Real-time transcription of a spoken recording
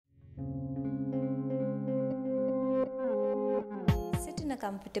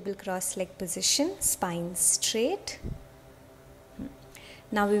comfortable cross-leg position, spine straight.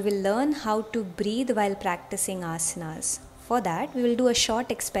 Now we will learn how to breathe while practicing asanas. For that, we will do a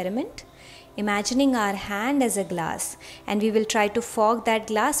short experiment, imagining our hand as a glass, and we will try to fog that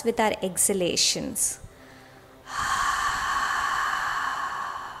glass with our exhalations.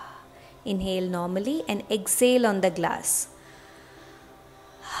 Inhale normally and exhale on the glass.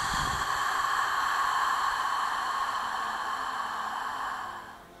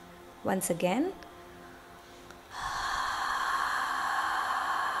 Once again.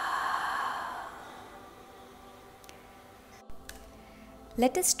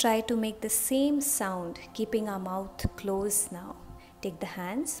 Let us try to make the same sound, keeping our mouth closed now. Take the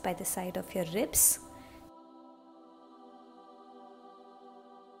hands by the side of your ribs.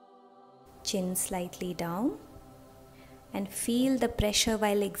 Chin slightly down. And feel the pressure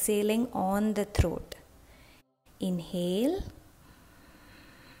while exhaling on the throat. Inhale.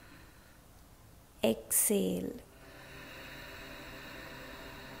 Exhale.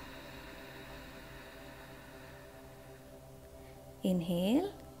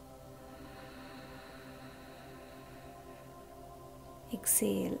 Inhale.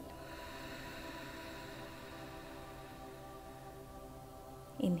 Exhale.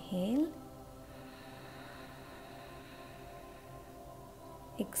 Inhale.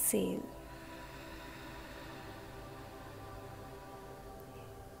 Exhale.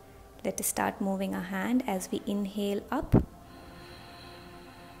 Let us start moving our hand as we inhale up.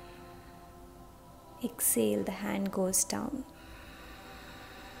 Exhale, the hand goes down.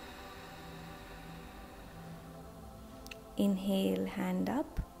 Inhale, hand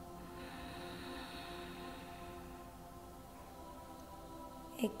up.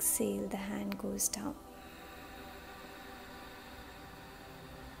 Exhale, the hand goes down.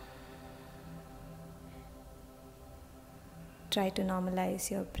 Try to normalize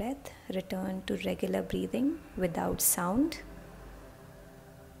your breath. Return to regular breathing without sound.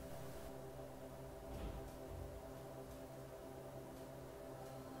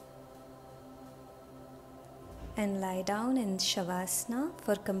 And lie down in Shavasana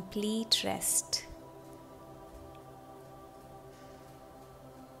for complete rest.